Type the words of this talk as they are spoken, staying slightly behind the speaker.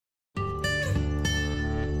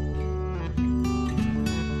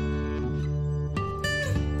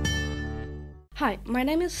Hi, my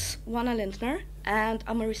name is Oana Linder, and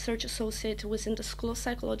I'm a research associate within the School of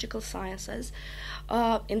Psychological Sciences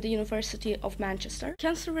in the University of Manchester.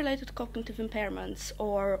 Cancer-related cognitive impairments,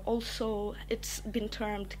 or also it's been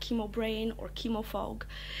termed chemo brain or chemo fog,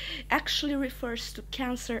 actually refers to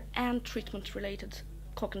cancer and treatment-related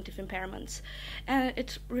cognitive impairments, and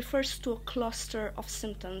it refers to a cluster of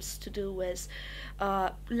symptoms to do with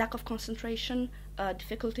lack of concentration,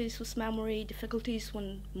 difficulties with memory, difficulties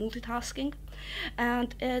when multitasking,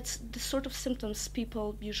 and it's the sort of symptoms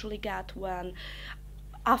people usually get when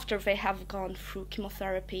after they have gone through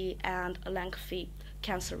chemotherapy and a lengthy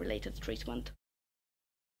cancer-related treatment.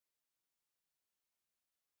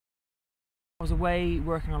 I was away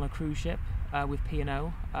working on a cruise ship with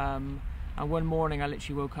P&O, and one morning I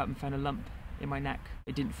literally woke up and found a lump in my neck.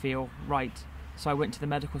 It didn't feel right, so I went to the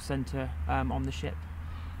medical centre on the ship,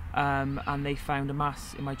 and they found a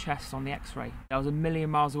mass in my chest on the x-ray. I was a million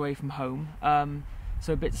miles away from home,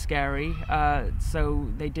 so a bit scary. So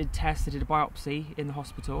they did tests, they did a biopsy in the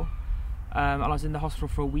hospital, and I was in the hospital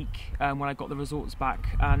for a week when I got the results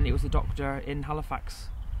back, and it was the doctor in Halifax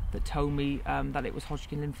that told me that it was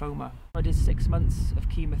Hodgkin lymphoma. I did 6 months of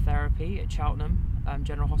chemotherapy at Cheltenham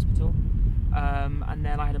General Hospital, and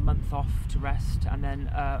then I had a month off to rest, and then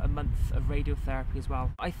a month of radiotherapy as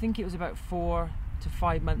well. I think it was about 4 to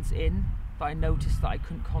 5 months in that I noticed that I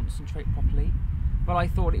couldn't concentrate properly, but I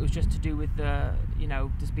thought it was just to do with the,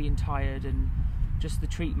 just being tired and just the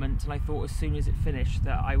treatment, and I thought as soon as it finished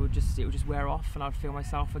that it would just wear off and I'd feel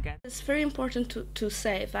myself again. It's very important to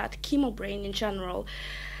say that chemo brain in general,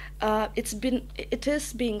 it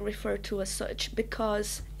is being referred to as such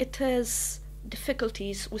because it is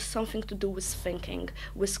difficulties with something to do with thinking,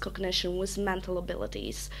 with cognition, with mental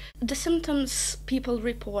abilities. The symptoms people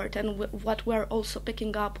report, and what we're also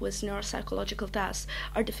picking up with neuropsychological tests,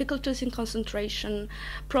 are difficulties in concentration,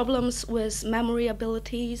 problems with memory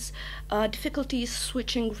abilities, difficulties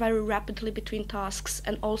switching very rapidly between tasks,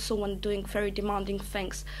 and also when doing very demanding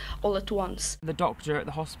things all at once. The doctor at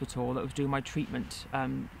the hospital that was doing my treatment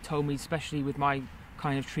told me, especially with my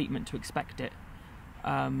kind of treatment, to expect it.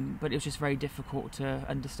 But it was just very difficult to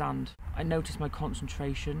understand. I noticed my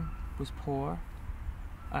concentration was poor,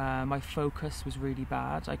 my focus was really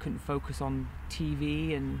bad. I couldn't focus on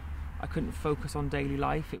TV and I couldn't focus on daily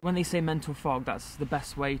life. When they say mental fog, that's the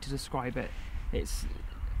best way to describe it. It's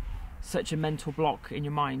such a mental block in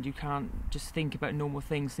your mind. You can't just think about normal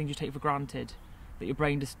things you take for granted, that your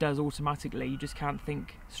brain just does automatically. You just can't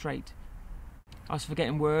think straight. I was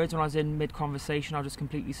forgetting words. When I was in mid-conversation, I'd just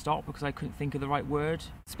completely stop because I couldn't think of the right word.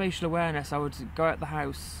 Spatial awareness, I would go out the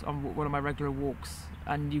house on one of my regular walks,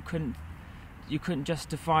 and you couldn't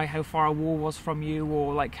justify how far a wall was from you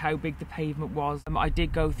or like how big the pavement was. I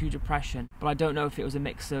did go through depression, but I don't know if it was a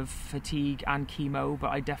mix of fatigue and chemo, but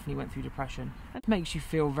I definitely went through depression. It makes you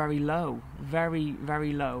feel very low, very,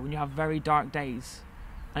 very low, and you have very dark days.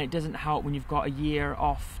 And it doesn't help when you've got a year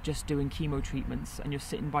off just doing chemo treatments and you're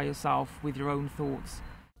sitting by yourself with your own thoughts.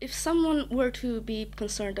 If someone were to be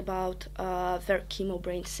concerned about their chemo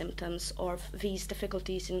brain symptoms or these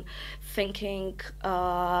difficulties in thinking,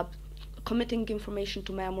 committing information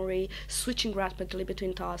to memory, switching rapidly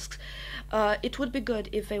between tasks, it would be good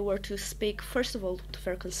if they were to speak, first of all, to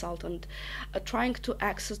their consultant, trying to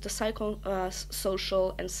access the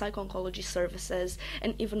social and psycho-oncology services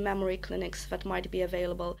and even memory clinics that might be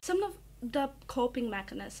available. Some of the coping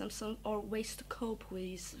mechanisms or ways to cope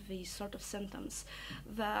with these sort of symptoms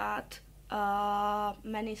that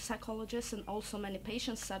many psychologists and also many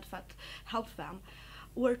patients said that helped them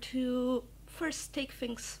were to first take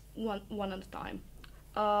things one at a time,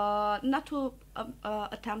 not to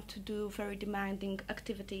attempt to do very demanding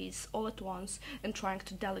activities all at once and trying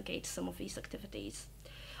to delegate some of these activities.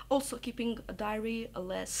 Also keeping a diary, a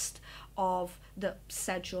list of the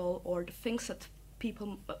schedule or the things that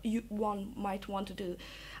one might want to do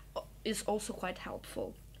is also quite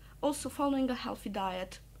helpful. Also following a healthy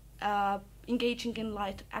diet, engaging in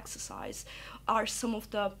light exercise are some of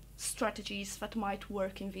the strategies that might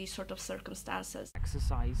work in these sort of circumstances.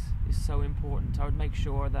 Exercise is so important. I would make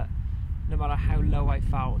sure that no matter how low I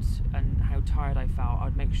felt and how tired I felt, I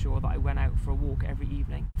would make sure that I went out for a walk every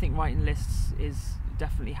evening. I think writing lists is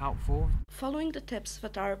definitely helpful. Following the tips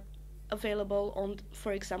that are available on,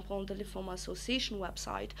 for example, on the Lymphoma Association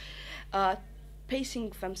website,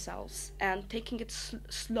 pacing themselves and taking it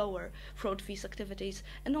slower throughout these activities,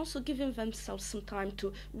 and also giving themselves some time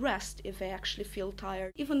to rest if they actually feel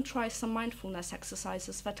tired. Even try some mindfulness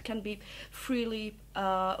exercises that can be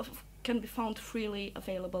found freely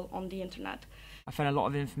available on the internet. I found a lot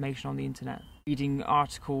of information on the internet, reading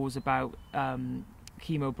articles about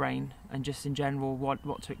chemo brain and just in general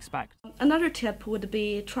what to expect. Another tip would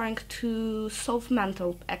be trying to solve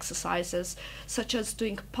mental exercises, such as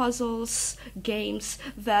doing puzzles, games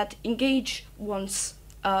that engage one's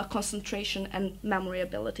concentration and memory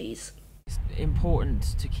abilities. It's important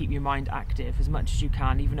to keep your mind active as much as you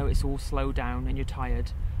can, even though it's all slowed down and you're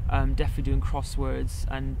tired. Definitely doing crosswords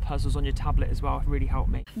and puzzles on your tablet as well really helped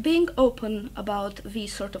me. Being open about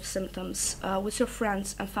these sort of symptoms with your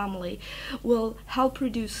friends and family will help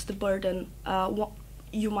reduce the burden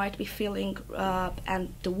you might be feeling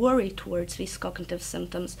and the worry towards these cognitive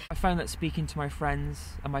symptoms. I found that speaking to my friends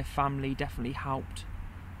and my family definitely helped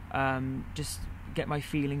just get my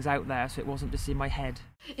feelings out there so it wasn't just in my head.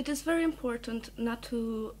 It is very important not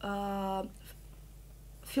to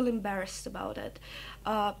feel embarrassed about it.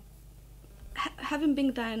 Having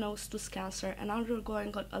been diagnosed with cancer and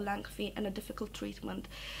undergoing a lengthy and a difficult treatment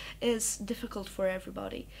is difficult for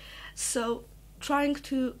everybody. So trying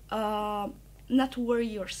to not worry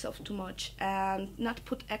yourself too much and not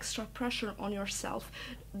put extra pressure on yourself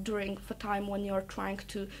during the time when you're trying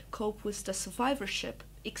to cope with the survivorship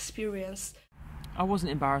experience. I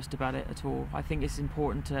wasn't embarrassed about it at all. I think it's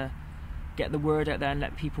important to get the word out there and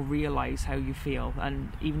let people realise how you feel,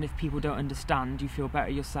 and even if people don't understand, you feel better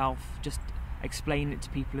yourself, just explain it to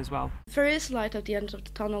people as well. There is light at the end of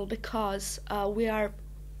the tunnel because we are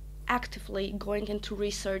actively going into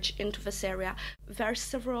research into this area. There are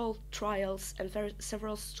several trials and there are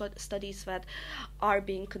several studies that are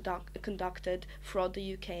being conducted throughout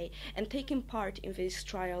the UK, and taking part in these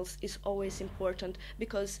trials is always important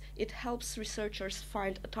because it helps researchers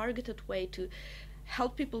find a targeted way to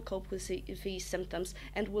help people cope with these symptoms,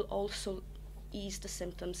 and will also ease the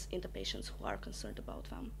symptoms in the patients who are concerned about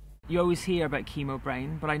them. You always hear about chemo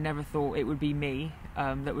brain, but I never thought it would be me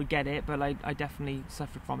that would get it, but I definitely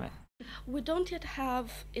suffered from it. We don't yet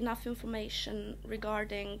have enough information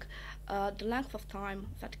regarding the length of time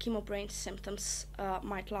that chemo brain symptoms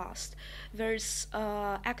might last. There's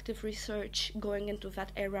active research going into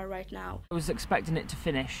that area right now. I was expecting it to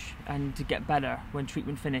finish and to get better when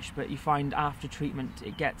treatment finished, but you find after treatment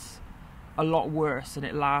it gets a lot worse and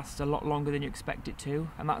it lasts a lot longer than you expect it to,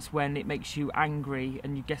 and that's when it makes you angry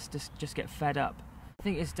and you just get fed up. I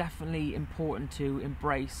think it's definitely important to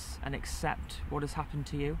embrace and accept what has happened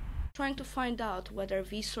to you. Trying to find out whether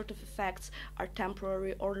these sort of effects are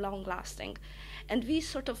temporary or long-lasting. And these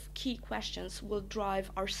sort of key questions will drive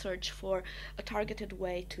our search for a targeted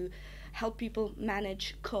way to help people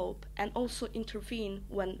manage, cope, and also intervene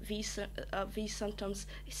when these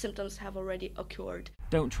symptoms have already occurred.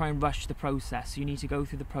 Don't try and rush the process. You need to go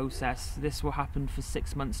through the process. This will happen for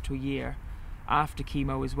 6 months to a year after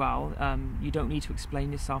chemo as well. You don't need to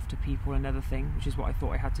explain yourself to people, another thing, which is what I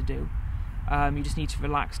thought I had to do. You just need to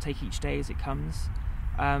relax, take each day as it comes,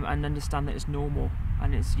 and understand that it's normal,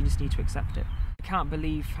 and you just need to accept it. I can't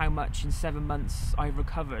believe how much in 7 months I've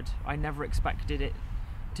recovered. I never expected it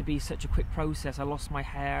to be such a quick process. I lost my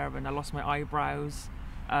hair and I lost my eyebrows,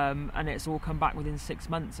 and it's all come back within 6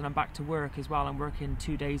 months, and I'm back to work as well. I'm working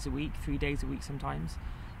 2 days a week, 3 days a week sometimes,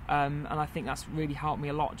 and I think that's really helped me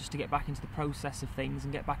a lot just to get back into the process of things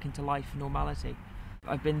and get back into life and normality.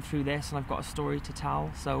 I've been through this and I've got a story to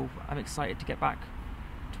tell, so I'm excited to get back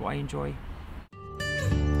to what I enjoy.